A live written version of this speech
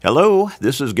Hello,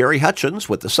 this is Gary Hutchins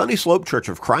with the Sunny Slope Church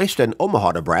of Christ in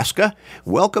Omaha, Nebraska.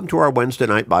 Welcome to our Wednesday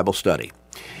night Bible study.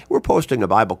 We're posting a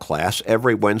Bible class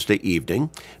every Wednesday evening,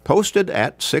 posted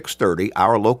at 6:30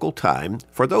 our local time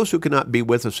for those who cannot be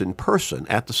with us in person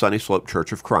at the Sunny Slope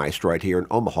Church of Christ right here in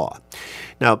Omaha.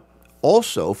 Now,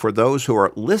 also for those who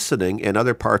are listening in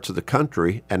other parts of the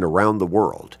country and around the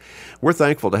world. We're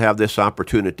thankful to have this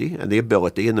opportunity and the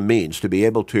ability and the means to be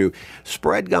able to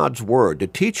spread God's Word, to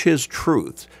teach His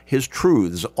truths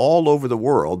all over the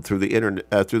world through the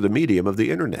internet, through the medium of the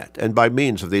Internet and by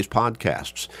means of these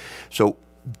podcasts. So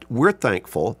we're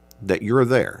thankful that you're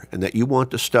there and that you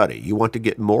want to study. You want to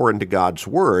get more into God's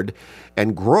Word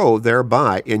and grow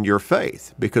thereby in your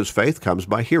faith, because faith comes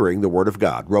by hearing the Word of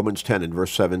God, Romans 10 and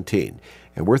verse 17.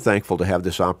 And we're thankful to have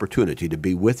this opportunity to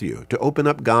be with you, to open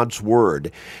up God's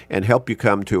Word and help you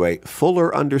come to a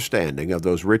fuller understanding of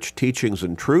those rich teachings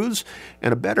and truths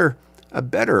and a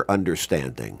better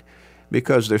understanding,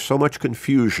 because there's so much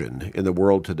confusion in the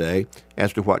world today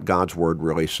as to what God's Word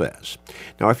really says.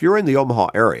 Now, if you're in the Omaha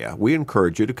area, we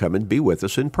encourage you to come and be with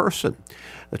us in person.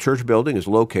 The church building is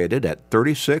located at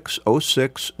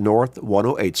 3606 North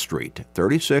 108th Street,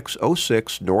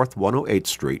 3606 North 108th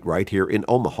Street, right here in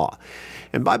Omaha.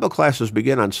 And Bible classes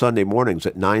begin on Sunday mornings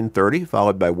at 9:30,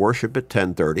 followed by worship at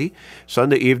 10:30.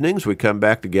 Sunday evenings, we come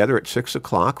back together at 6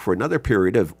 o'clock for another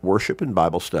period of worship and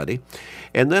Bible study.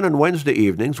 And then on Wednesday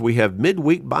evenings, we have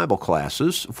midweek Bible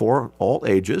classes for all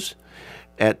ages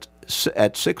at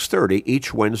 6:30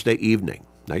 each Wednesday evening.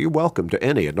 Now, you're welcome to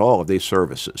any and all of these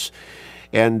services.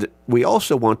 And we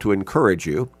also want to encourage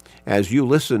you, as you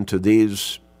listen to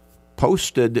these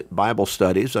posted Bible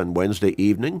studies on Wednesday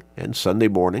evening and Sunday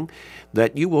morning,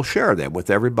 that you will share them with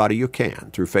everybody you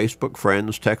can through Facebook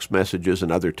friends, text messages, and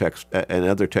other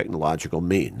technological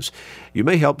means. You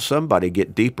may help somebody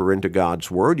get deeper into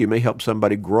God's Word. You may help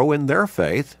somebody grow in their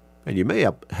faith, and you may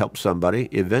help somebody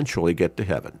eventually get to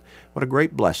heaven. What a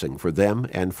great blessing for them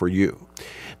and for you.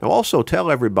 Now, also tell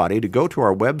everybody to go to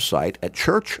our website at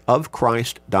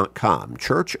churchofchrist.com,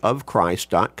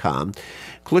 churchofchrist.com.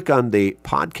 Click on the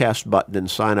podcast button and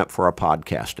sign up for our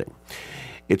podcasting.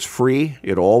 It's free.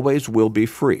 It always will be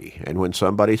free. And when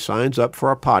somebody signs up for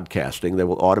our podcasting, they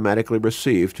will automatically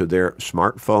receive to their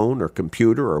smartphone or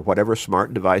computer or whatever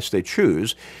smart device they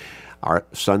choose our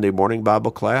Sunday morning Bible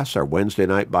class, our Wednesday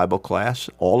night Bible class,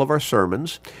 all of our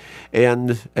sermons,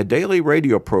 and a daily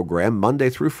radio program Monday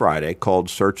through Friday called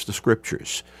Search the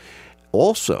Scriptures.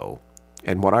 Also,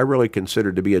 and what I really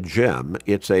consider to be a gem,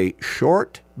 it's a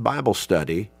short Bible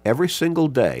study every single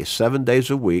day, 7 days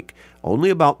a week,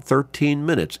 only about 13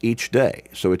 minutes each day.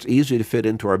 So it's easy to fit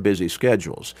into our busy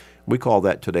schedules. We call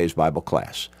that today's Bible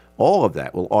class. All of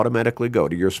that will automatically go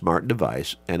to your smart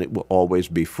device, and it will always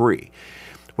be free.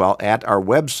 While at our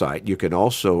website, you can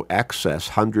also access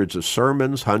hundreds of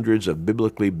sermons, hundreds of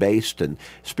biblically based and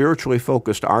spiritually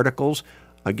focused articles,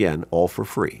 again, all for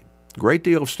free. Great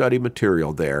deal of study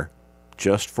material there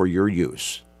just for your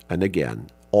use, and again,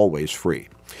 always free.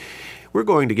 We're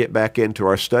going to get back into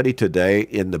our study today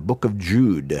in the book of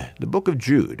Jude. The book of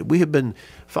Jude. We have been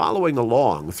following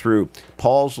along through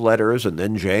Paul's letters and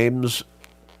then James,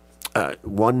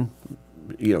 one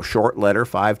short letter,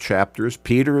 5 chapters,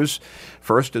 Peter's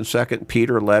 1st and 2nd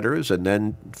Peter letters, and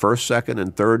then 1st, 2nd,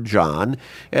 and 3rd John.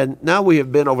 And now we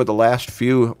have been, over the last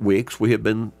few weeks, we have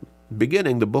been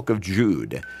beginning the book of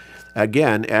Jude.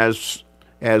 Again, as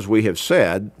we have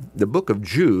said, the book of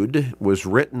Jude was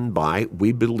written by,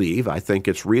 we believe, I think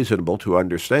it's reasonable to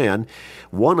understand,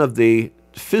 one of the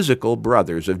physical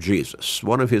brothers of Jesus,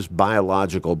 one of his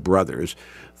biological brothers,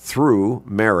 through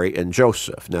Mary and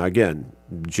Joseph. Now again,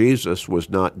 Jesus was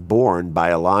not born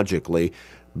biologically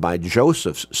by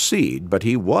Joseph's seed, but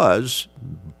he was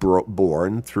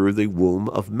born through the womb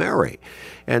of Mary.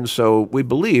 And so we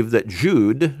believe that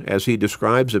Jude, as he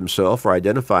describes himself or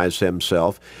identifies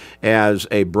himself as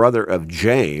a brother of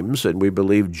James, and we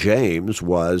believe James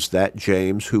was that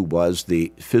James who was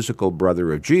the physical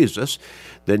brother of Jesus,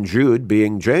 then Jude,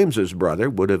 being James's brother,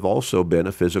 would have also been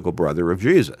a physical brother of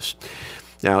Jesus.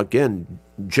 Now, again,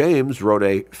 James wrote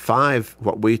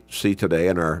what we see today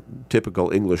in our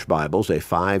typical English Bibles, a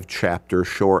 5-chapter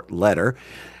short letter.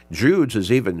 Jude's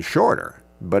is even shorter,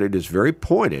 but it is very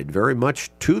pointed, very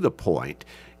much to the point,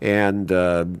 and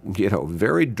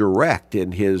very direct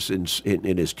in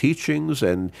his teachings,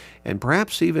 and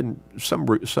perhaps even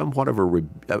somewhat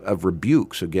of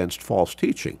rebukes against false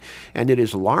teaching. And it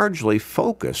is largely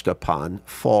focused upon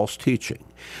false teaching.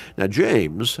 Now,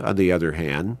 James, on the other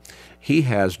hand, he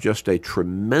has just a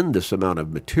tremendous amount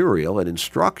of material and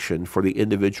instruction for the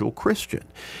individual Christian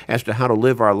as to how to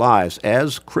live our lives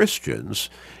as Christians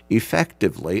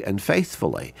effectively and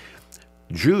faithfully.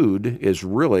 Jude is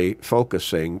really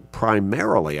focusing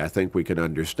primarily, I think we can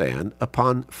understand,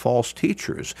 upon false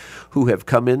teachers who have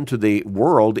come into the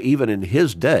world even in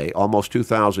his day, almost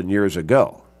 2,000 years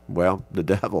ago. Well, the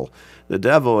devil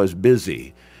is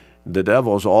busy. The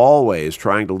devil is always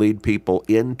trying to lead people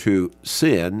into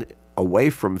sin, away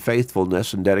from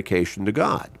faithfulness and dedication to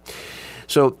God.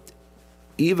 So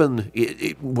even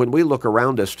when we look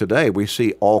around us today, we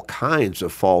see all kinds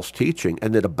of false teaching,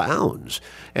 and it abounds,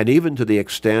 and even to the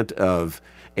extent of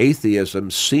atheism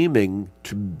seeming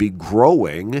to be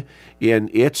growing in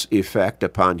its effect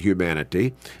upon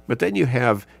humanity. But then you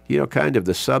have, kind of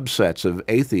the subsets of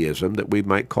atheism that we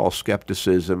might call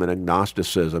skepticism and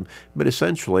agnosticism, but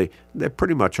essentially they're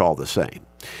pretty much all the same.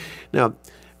 Now,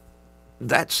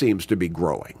 that seems to be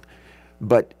growing.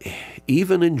 But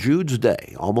even in Jude's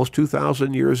day, almost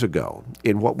 2,000 years ago,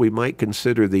 in what we might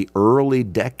consider the early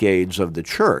decades of the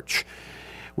church,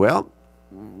 well,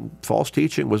 false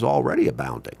teaching was already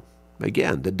abounding.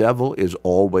 Again, the devil is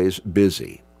always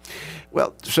busy.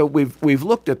 Well, so we've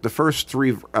looked at the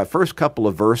first couple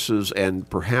of verses and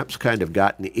perhaps kind of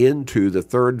gotten into the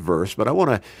third verse, but I want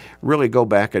to really go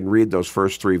back and read those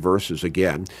first three verses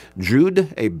again.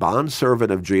 Jude, a bondservant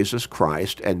of Jesus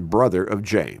Christ and brother of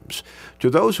James, to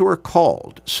those who are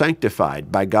called,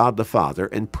 sanctified by God the Father,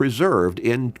 and preserved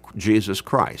in Jesus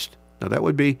Christ. Now that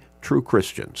would be true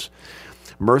Christians.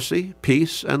 Mercy,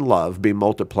 peace, and love be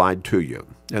multiplied to you.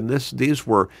 And these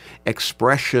were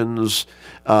expressions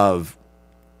of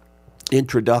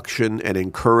introduction and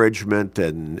encouragement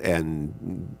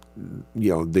and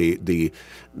the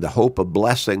hope of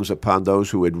blessings upon those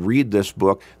who would read this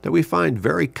book that we find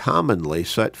very commonly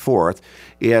set forth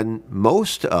in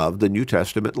most of the New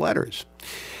Testament letters.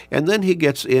 And then he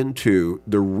gets into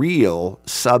the real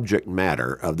subject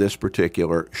matter of this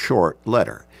particular short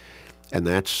letter, and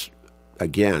that's,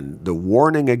 again, the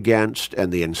warning against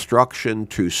and the instruction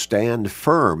to stand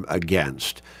firm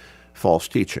against false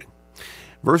teaching.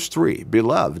 Verse 3,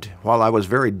 Beloved, while I was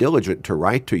very diligent to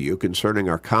write to you concerning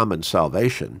our common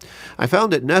salvation, I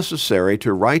found it necessary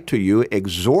to write to you,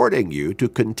 exhorting you to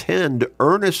contend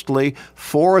earnestly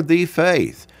for the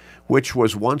faith, which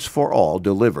was once for all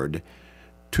delivered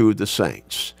to the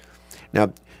saints.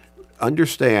 Now,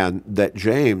 understand that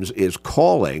James is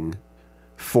calling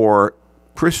for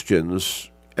Christians,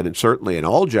 and certainly in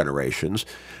all generations,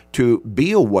 to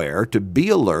be aware, to be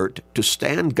alert, to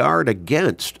stand guard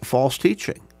against false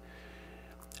teaching.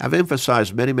 I've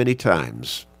emphasized many, many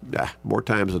times, more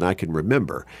times than I can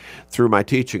remember, through my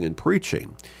teaching and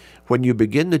preaching, when you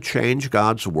begin to change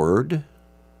God's Word,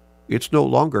 it's no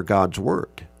longer God's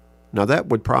Word. Now that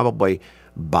would probably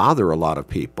bother a lot of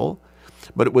people,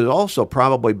 but it would also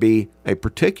probably be a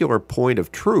particular point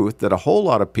of truth that a whole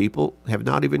lot of people have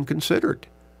not even considered.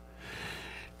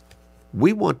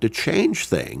 We want to change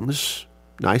things.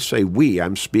 And I say we,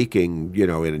 I'm speaking, in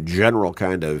a general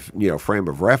kind of, frame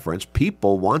of reference.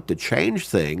 People want to change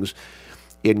things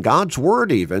in God's Word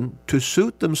even to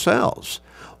suit themselves.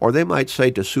 Or they might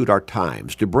say to suit our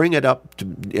times, to bring it up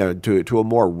to a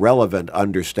more relevant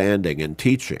understanding and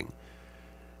teaching.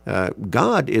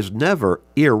 God is never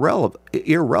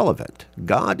irrelevant.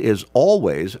 God is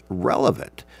always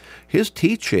relevant. His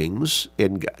teachings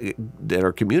that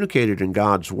are communicated in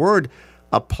God's Word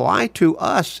apply to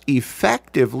us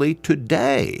effectively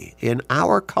today in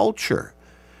our culture.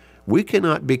 We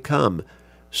cannot become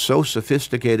so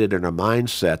sophisticated in our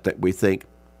mindset that we think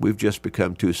we've just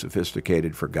become too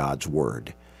sophisticated for God's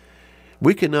Word.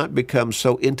 We cannot become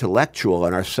so intellectual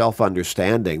in our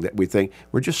self-understanding that we think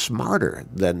we're just smarter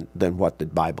than what the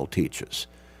Bible teaches.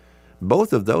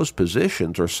 Both of those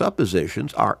positions or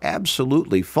suppositions are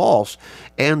absolutely false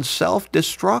and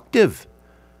self-destructive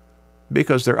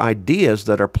because they're ideas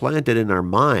that are planted in our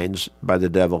minds by the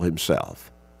devil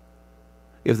himself.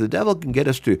 If the devil can get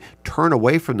us to turn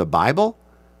away from the Bible,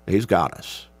 he's got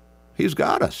us. He's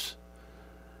got us.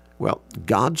 Well,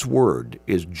 God's Word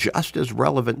is just as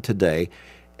relevant today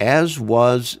as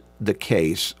was the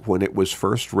case when it was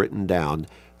first written down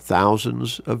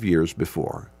thousands of years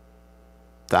before.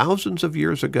 Thousands of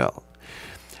years ago.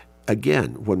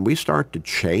 Again, when we start to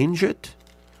change it,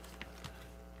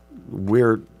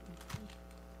 we're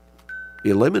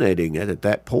eliminating it at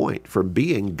that point from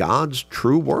being God's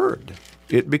true Word.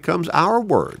 It becomes our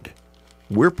Word.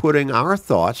 We're putting our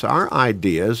thoughts, our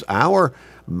ideas, our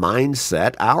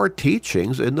mindset, our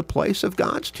teachings in the place of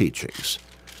God's teachings.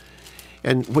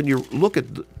 And when you look at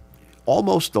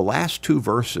almost the last two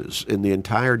verses in the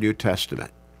entire New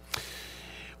Testament,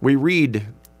 We read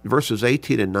verses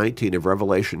 18 and 19 of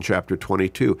Revelation chapter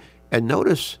 22, and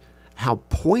notice how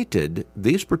pointed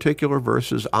these particular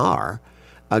verses are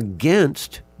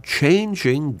against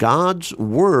changing God's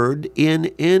word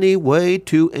in any way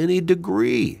to any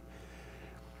degree.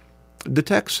 The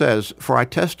text says, "For I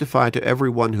testify to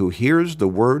everyone who hears the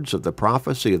words of the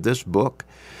prophecy of this book,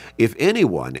 if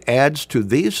anyone adds to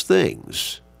these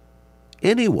things,"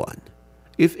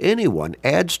 if anyone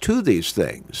adds to these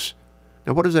things.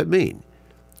 Now what does that mean?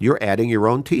 You're adding your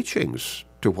own teachings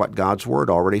to what God's word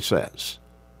already says.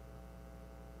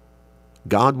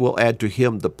 God will add to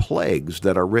him the plagues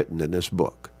that are written in this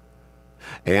book.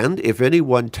 And if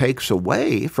anyone takes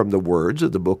away from the words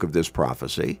of the book of this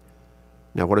prophecy,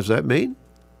 now what does that mean?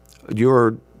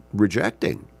 You're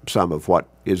rejecting some of what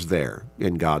is there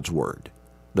in God's word,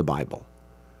 the Bible.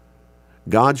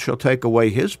 God shall take away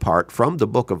his part from the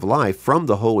book of life, from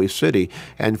the holy city,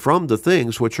 and from the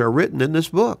things which are written in this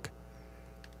book.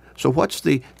 So what's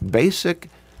the basic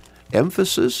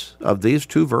emphasis of these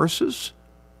two verses?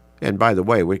 And by the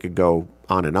way, we could go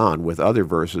on and on with other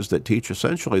verses that teach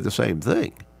essentially the same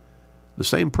thing, the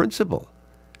same principle.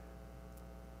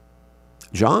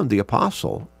 John the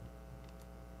Apostle,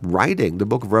 writing the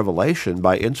book of Revelation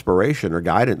by inspiration or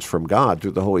guidance from God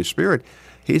through the Holy Spirit,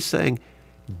 he's saying,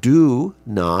 do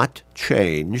not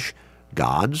change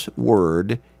God's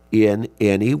word in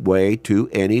any way to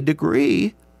any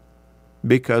degree,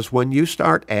 because when you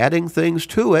start adding things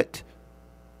to it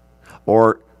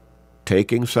or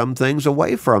taking some things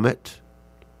away from it,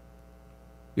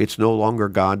 it's no longer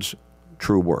God's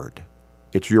true word.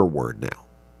 It's your word now.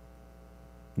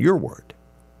 Your word.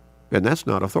 And that's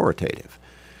not authoritative.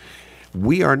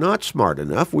 We are not smart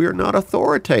enough, we are not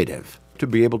authoritative to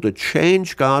be able to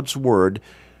change God's word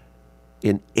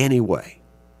in any way.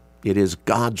 It is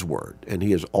God's word, and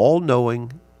he is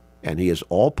all-knowing, and he is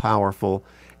all-powerful,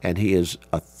 and he is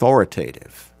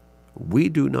authoritative. We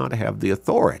do not have the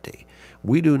authority.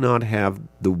 We do not have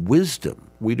the wisdom.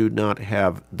 We do not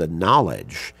have the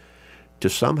knowledge to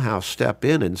somehow step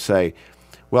in and say,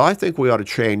 well, I think we ought to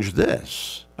change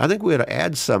this. I think we ought to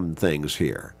add some things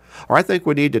here. Or I think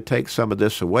we need to take some of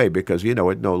this away because,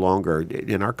 it no longer,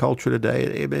 in our culture today,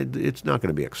 it's not going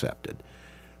to be accepted.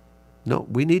 No,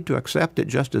 we need to accept it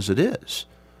just as it is.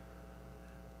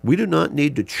 We do not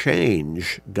need to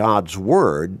change God's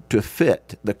word to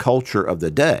fit the culture of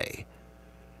the day.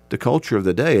 The culture of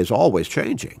the day is always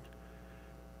changing.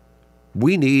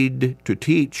 We need to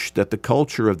teach that the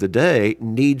culture of the day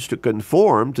needs to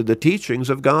conform to the teachings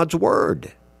of God's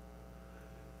word.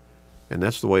 And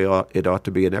that's the way it ought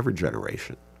to be in every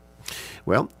generation.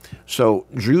 Well, so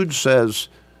Jude says,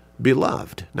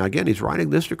 beloved. Now again, he's writing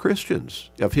this to Christians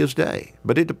of his day,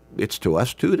 but it's to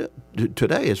us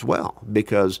today as well,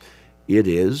 because it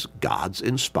is God's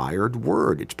inspired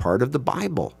word. It's part of the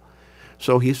Bible.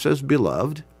 So he says,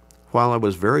 beloved, while I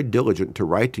was very diligent to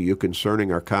write to you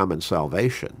concerning our common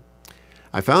salvation,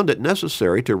 I found it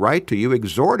necessary to write to you,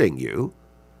 exhorting you,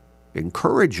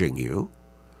 encouraging you,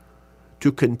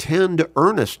 to contend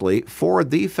earnestly for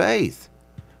the faith,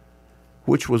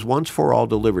 which was once for all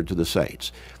delivered to the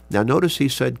saints. Now notice he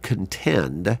said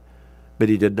contend, but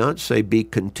he did not say be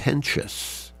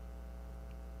contentious.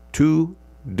 Two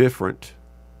different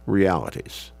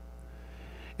realities.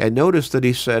 And notice that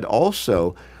he said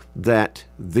also that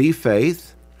the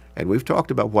faith, and we've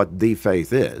talked about what the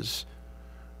faith is,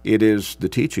 it is the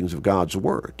teachings of God's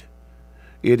word.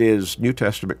 It is New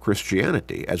Testament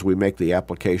Christianity as we make the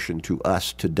application to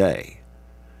us today.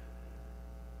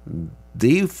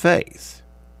 The faith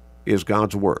is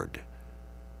God's word.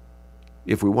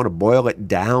 If we want to boil it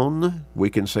down, we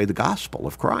can say the gospel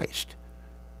of Christ.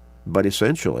 But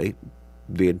essentially,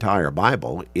 the entire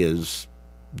Bible is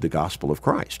the gospel of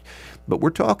Christ. But we're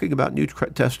talking about New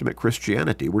Testament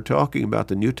Christianity. We're talking about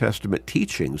the New Testament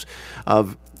teachings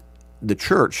of the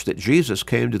church that Jesus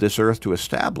came to this earth to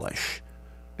establish,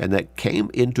 and that came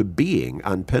into being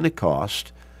on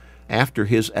Pentecost after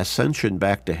his ascension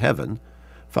back to heaven,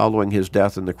 following his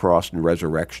death on the cross and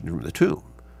resurrection from the tomb.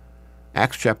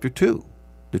 Acts chapter 2.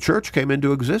 The church came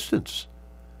into existence.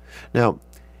 Now,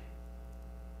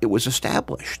 it was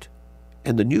established,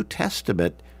 and the New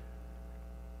Testament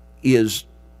is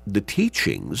the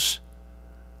teachings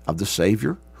of the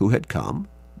Savior who had come,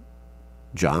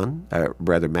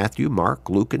 Matthew, Mark,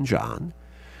 Luke, and John,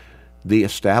 the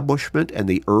establishment and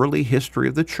the early history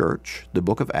of the church, the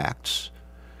book of Acts,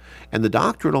 and the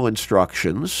doctrinal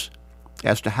instructions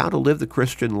as to how to live the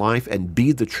Christian life and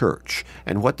be the church,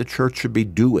 and what the church should be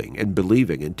doing and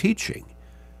believing and teaching,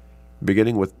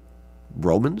 beginning with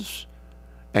Romans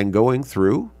and going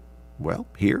through, well,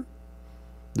 here,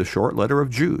 the short letter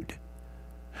of Jude.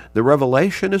 The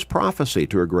revelation is prophecy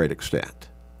to a great extent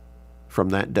from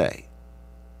that day,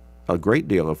 a great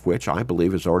deal of which I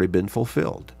believe has already been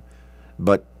fulfilled,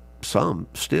 but some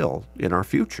still in our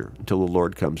future until the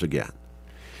Lord comes again.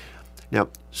 Now,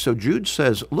 so Jude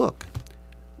says, look,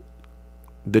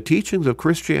 the teachings of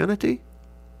Christianity,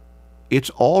 they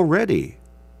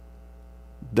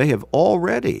have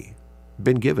already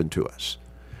been given to us.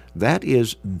 That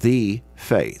is the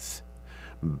faith.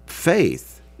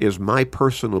 Faith is my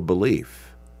personal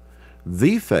belief.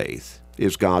 The faith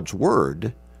is God's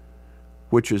Word,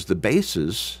 which is the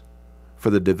basis for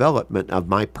the development of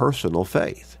my personal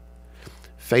faith.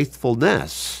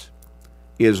 Faithfulness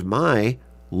is my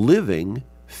living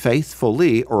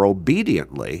faithfully or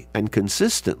obediently and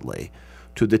consistently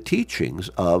to the teachings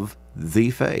of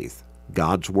the faith,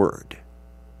 God's Word.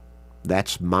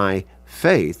 That's my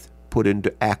faith put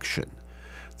into action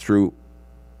through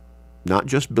not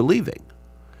just believing,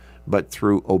 but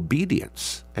through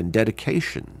obedience and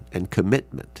dedication and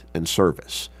commitment and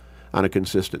service on a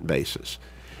consistent basis.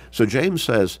 So James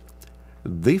says,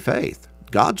 the faith,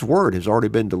 God's Word has already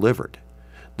been delivered.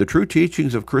 The true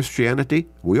teachings of Christianity,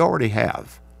 we already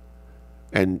have.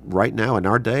 And right now in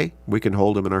our day, we can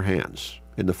hold them in our hands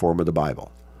in the form of the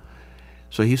Bible.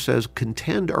 So he says,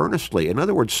 contend earnestly. In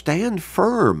other words, stand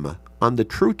firm on the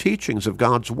true teachings of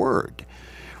God's Word.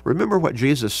 Remember what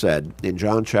Jesus said in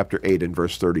John chapter 8 and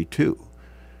verse 32.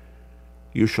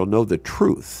 You shall know the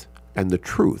truth, and the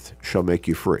truth shall make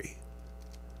you free.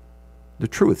 The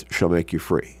truth shall make you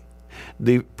free.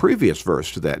 The previous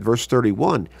verse to that, verse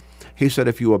 31, he said,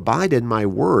 if you abide in my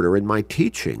word or in my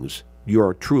teachings, you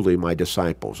are truly my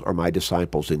disciples, or my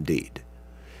disciples indeed.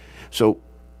 So,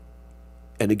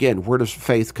 and again, where does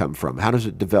faith come from? How does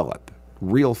it develop?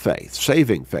 Real faith,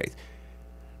 saving faith.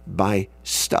 By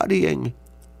studying,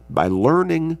 by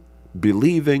learning,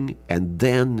 believing, and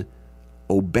then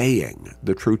obeying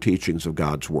the true teachings of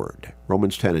God's Word.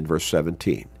 Romans 10 and verse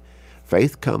 17.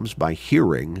 Faith comes by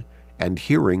hearing, and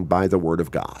hearing by the Word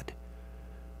of God.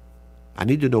 I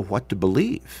need to know what to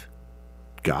believe.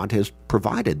 God has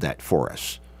provided that for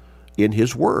us in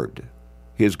His Word.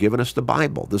 He has given us the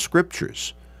Bible, the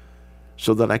Scriptures,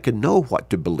 so that I can know what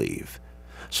to believe,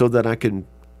 so that I can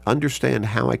understand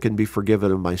how I can be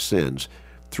forgiven of my sins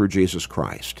through Jesus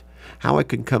Christ, how I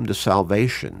can come to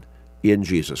salvation in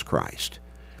Jesus Christ,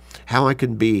 how I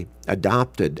can be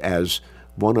adopted as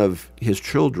one of His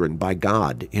children by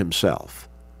God Himself,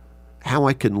 how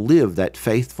I can live that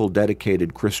faithful,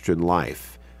 dedicated Christian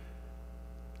life.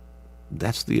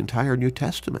 That's the entire New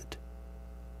Testament.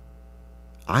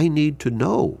 I need to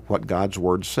know what God's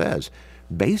Word says,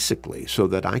 basically, so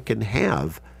that I can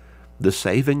have the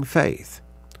saving faith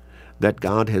that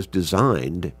God has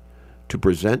designed to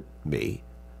present me,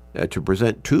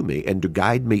 to me, and to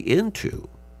guide me into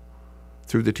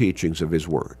through the teachings of His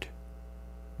Word.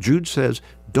 Jude says,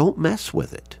 don't mess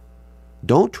with it.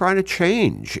 Don't try to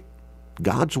change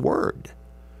God's Word.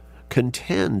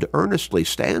 Contend earnestly,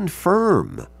 stand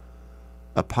firm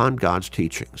upon God's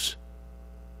teachings.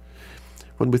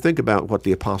 When we think about what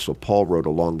the Apostle Paul wrote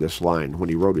along this line, when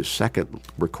he wrote his second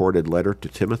recorded letter to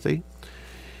Timothy,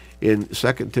 in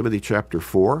 2 Timothy chapter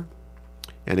 4,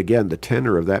 and again, the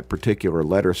tenor of that particular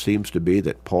letter seems to be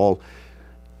that Paul,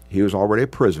 he was already a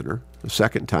prisoner the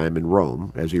second time in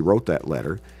Rome as he wrote that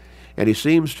letter, and he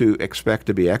seems to expect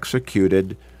to be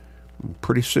executed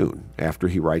pretty soon after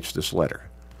he writes this letter.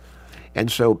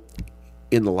 And so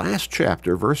in the last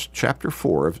chapter, chapter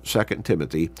 4 of 2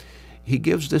 Timothy, he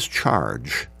gives this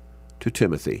charge to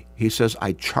Timothy. He says,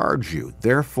 I charge you,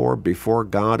 therefore, before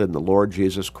God and the Lord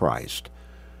Jesus Christ,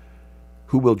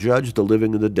 who will judge the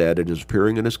living and the dead at His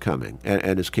appearing and His coming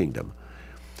and His kingdom.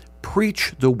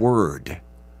 Preach the word.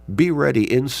 Be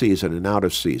ready in season and out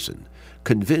of season.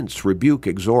 Convince, rebuke,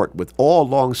 exhort with all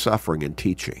long-suffering and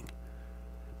teaching.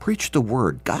 Preach the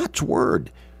word, God's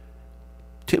word.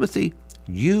 Timothy,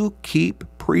 you keep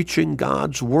preaching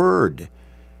God's word.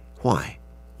 Why?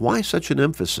 Why such an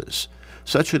emphasis,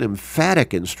 such an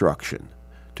emphatic instruction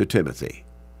to Timothy?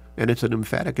 And it's an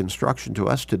emphatic instruction to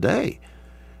us today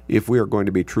if we are going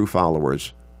to be true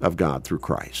followers of God through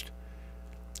Christ.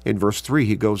 In verse 3,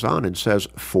 he goes on and says,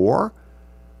 for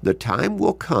the time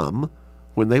will come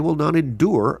when they will not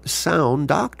endure sound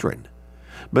doctrine,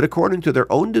 but according to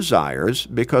their own desires,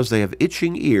 because they have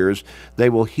itching ears, they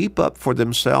will heap up for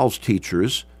themselves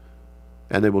teachers,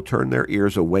 and they will turn their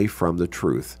ears away from the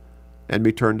truth and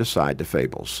be turned aside to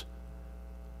fables.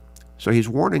 So he's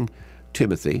warning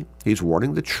Timothy, he's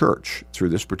warning the church through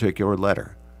this particular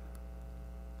letter.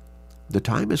 The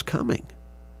time is coming.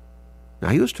 Now,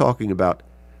 he was talking about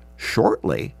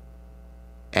shortly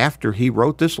after he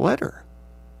wrote this letter.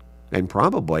 And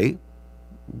probably,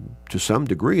 to some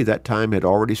degree, that time had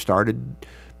already started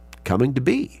coming to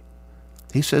be.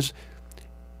 He says,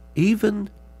 even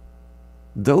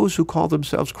those who call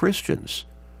themselves Christians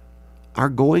are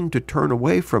going to turn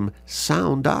away from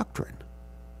sound doctrine,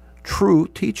 true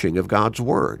teaching of God's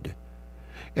Word.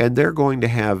 And they're going to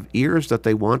have ears that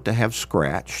they want to have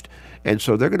scratched, and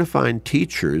so they're going to find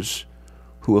teachers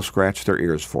who will scratch their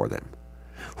ears for them,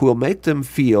 who will make them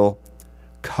feel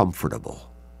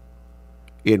comfortable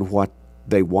in what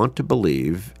they want to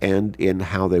believe and in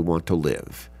how they want to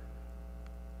live.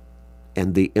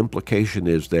 And the implication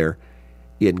is they're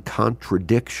in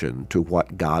contradiction to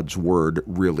what God's Word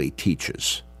really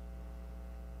teaches.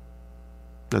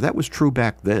 Now, that was true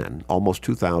back then, almost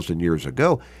 2,000 years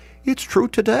ago. It's true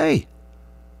today.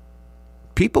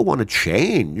 People want to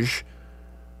change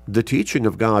the teaching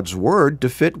of God's Word to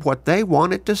fit what they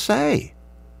want it to say.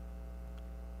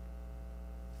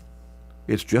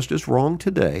 It's just as wrong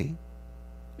today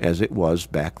as it was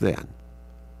back then.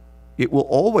 It will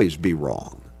always be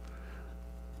wrong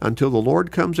until the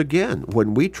Lord comes again,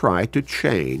 when we try to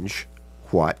change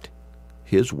what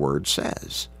His Word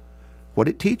says, what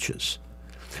it teaches.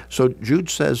 So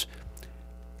Jude says,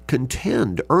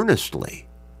 contend earnestly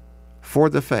for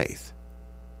the faith.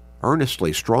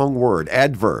 Earnestly, strong word,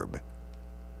 adverb.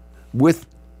 With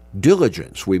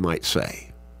diligence, we might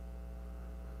say.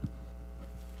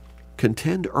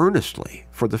 Contend earnestly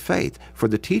for the faith, for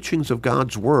the teachings of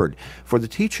God's Word, for the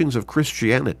teachings of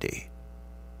Christianity.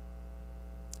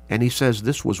 And he says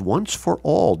this was once for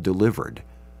all delivered.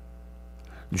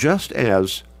 Just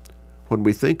as when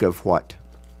we think of what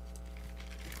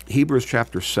Hebrews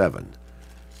chapter 7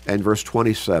 and verse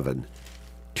 27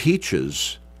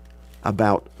 teaches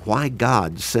about why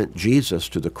God sent Jesus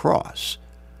to the cross.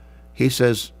 He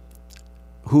says,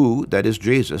 who, that is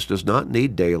Jesus, does not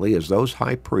need daily as those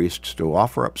high priests to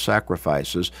offer up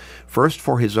sacrifices, first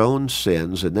for his own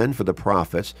sins and then for the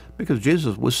prophets, because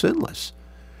Jesus was sinless.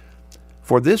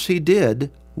 For this he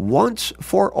did once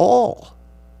for all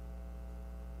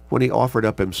when he offered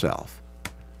up himself.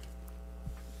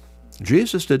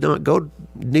 Jesus did not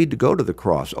need to go to the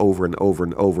cross over and over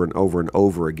and over and over and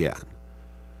over again.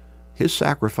 His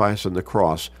sacrifice on the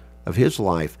cross of his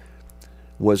life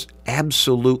was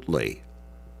absolutely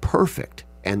perfect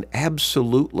and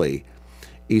absolutely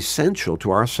essential to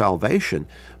our salvation,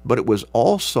 but it was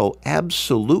also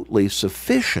absolutely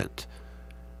sufficient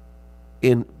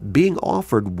in being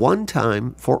offered one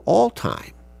time for all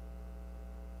time.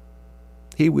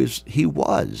 He was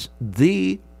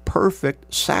the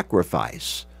perfect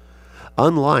sacrifice,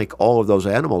 unlike all of those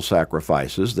animal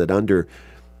sacrifices that under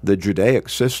the Judaic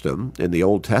system in the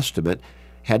Old Testament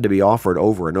had to be offered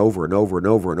over and over and over and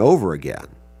over and over again,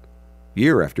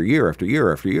 year after year after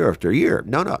year after year after year.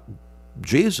 No.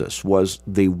 Jesus was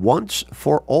the once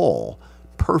for all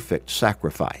perfect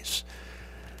sacrifice.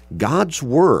 God's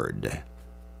Word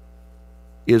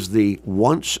is the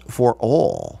once for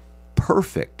all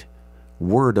perfect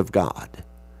Word of God.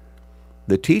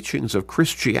 The teachings of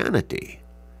Christianity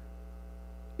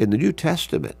in the New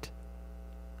Testament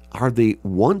are the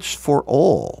once for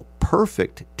all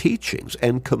perfect teachings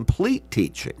and complete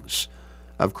teachings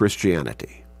of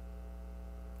Christianity.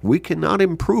 We cannot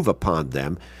improve upon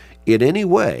them in any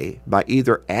way by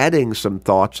either adding some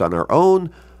thoughts on our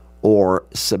own or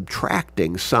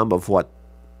subtracting some of what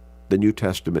the New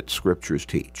Testament scriptures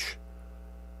teach.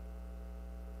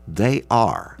 They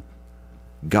are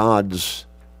God's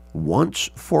once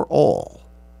for all,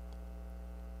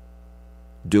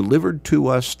 delivered to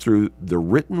us through the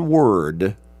written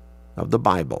word of the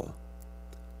Bible,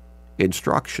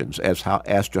 instructions as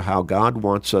to how God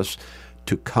wants us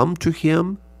to come to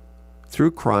Him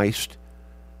through Christ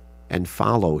and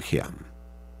follow Him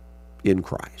in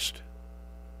Christ.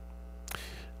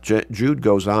 Jude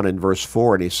goes on in verse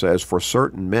 4 and he says, for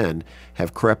certain men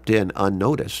have crept in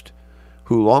unnoticed,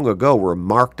 who long ago were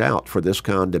marked out for this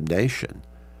condemnation,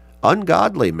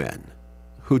 ungodly men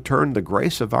who turn the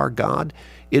grace of our God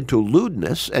into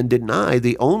lewdness and deny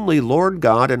the only Lord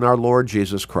God and our Lord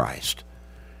Jesus Christ.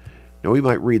 Now we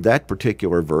might read that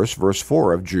particular verse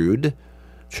 4 of Jude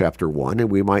chapter 1,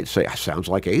 and we might say, sounds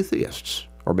like atheists,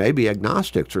 or maybe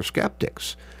agnostics or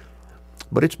skeptics.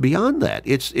 But it's beyond that.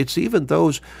 It's even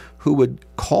those who would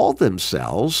call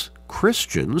themselves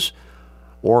Christians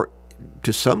or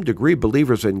to some degree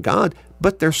believers in God,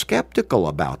 but they're skeptical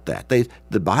about that.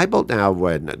 The Bible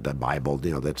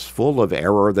that's full of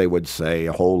error, they would say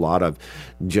a whole lot of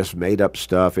just made up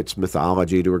stuff. It's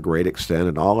mythology to a great extent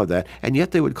and all of that, and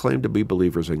yet they would claim to be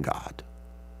believers in God.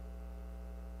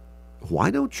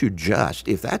 Why don't you just,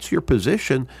 if that's your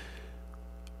position,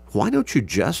 why don't you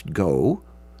just go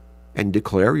and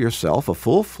declare yourself a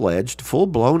full-fledged,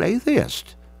 full-blown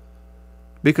atheist.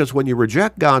 Because when you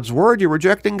reject God's word, you're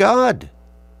rejecting God.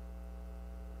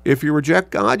 If you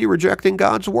reject God, you're rejecting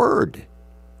God's word.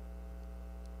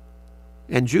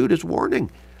 And Jude is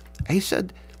warning. He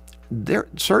said,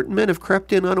 certain men have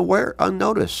crept in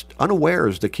unnoticed.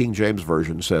 Unawares, the King James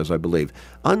Version says, I believe.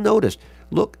 Unnoticed.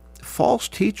 Look, false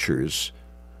teachers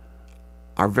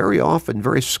are very often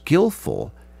very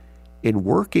skillful in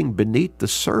working beneath the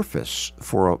surface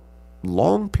for a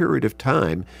long period of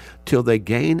time till they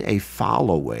gain a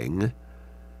following,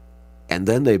 and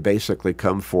then they basically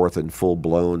come forth in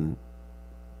full-blown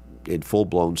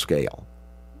scale,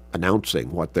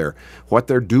 announcing what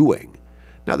they're doing.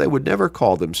 Now, they would never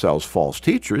call themselves false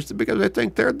teachers because they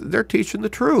think they're teaching the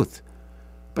truth,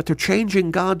 but they're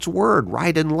changing God's word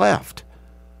right and left,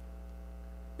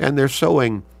 and they're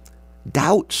sowing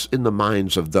doubts in the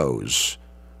minds of those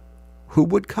who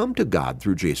would come to God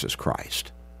through Jesus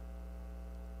Christ,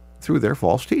 through their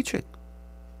false teaching.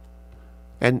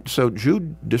 And so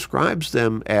Jude describes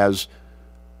them as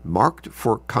marked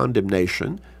for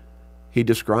condemnation. He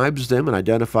describes them and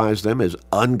identifies them as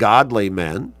ungodly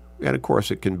men. And of course,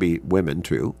 it can be women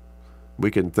too.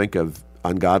 We can think of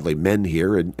ungodly men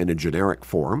here in a generic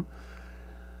form.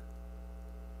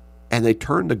 And they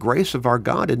turn the grace of our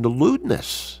God into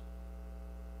lewdness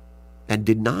and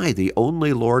deny the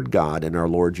only Lord God and our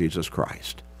Lord Jesus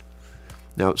Christ.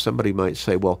 Now, somebody might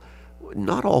say, well,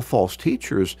 not all false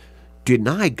teachers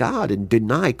deny God and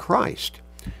deny Christ.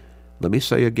 Let me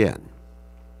say again,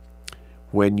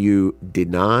 when you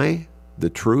deny the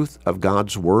truth of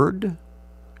God's word,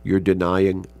 you're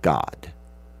denying God.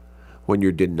 When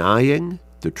you're denying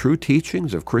the true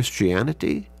teachings of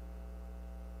Christianity,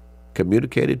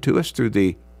 communicated to us through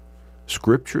the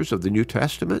scriptures of the New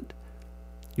Testament,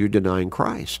 you're denying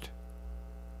Christ.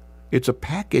 It's a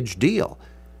package deal.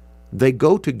 They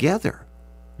go together.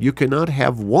 You cannot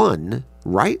have one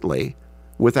rightly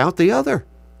without the other.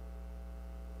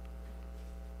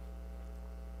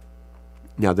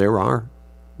 Now, there are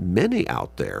many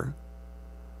out there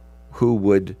who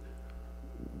would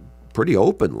pretty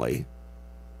openly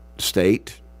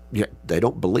state they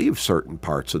don't believe certain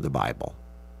parts of the Bible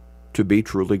to be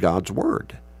truly God's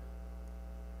word.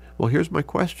 Well, here's my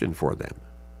question for them.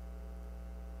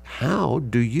 How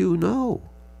do you know?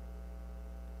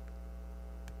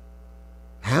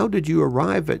 How did you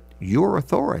arrive at your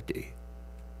authority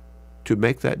to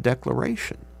make that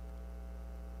declaration?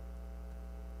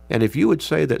 And if you would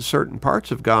say that certain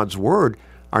parts of God's word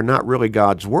are not really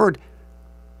God's word,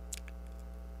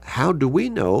 how do we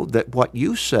know that what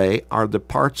you say are the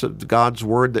parts of God's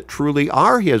word that truly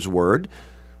are his word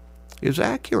is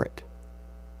accurate?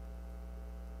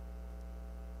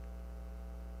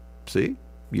 See?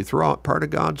 You throw out part of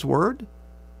God's word,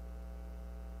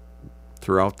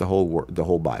 throw out the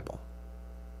whole Bible.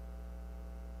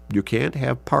 You can't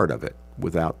have part of it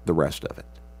without the rest of it.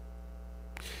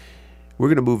 We're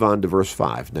going to move on to verse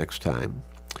 5 next time.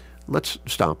 Let's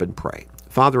stop and pray.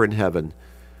 Father in heaven,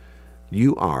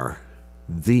 you are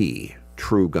the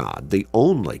true God, the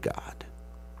only God.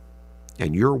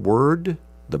 And your word,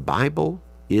 the Bible,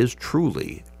 is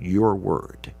truly your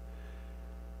word.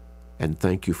 And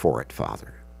thank you for it,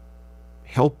 Father.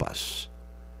 Help us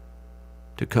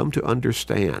to come to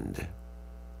understand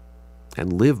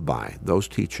and live by those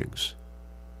teachings,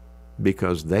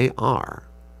 because they are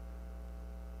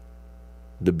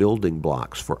the building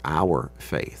blocks for our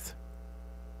faith.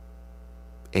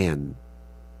 And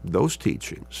those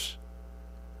teachings,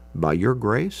 by your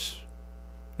grace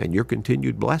and your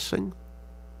continued blessing,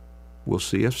 will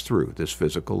see us through this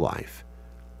physical life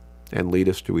and lead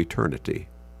us to eternity,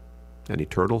 an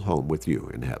eternal home with you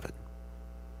in heaven.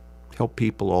 Help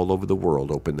people all over the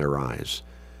world open their eyes,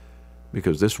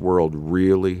 because this world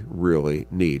really, really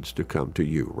needs to come to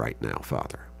you right now,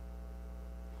 Father.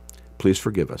 Please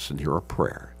forgive us and hear our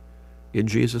prayer. In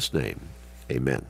Jesus' name, amen.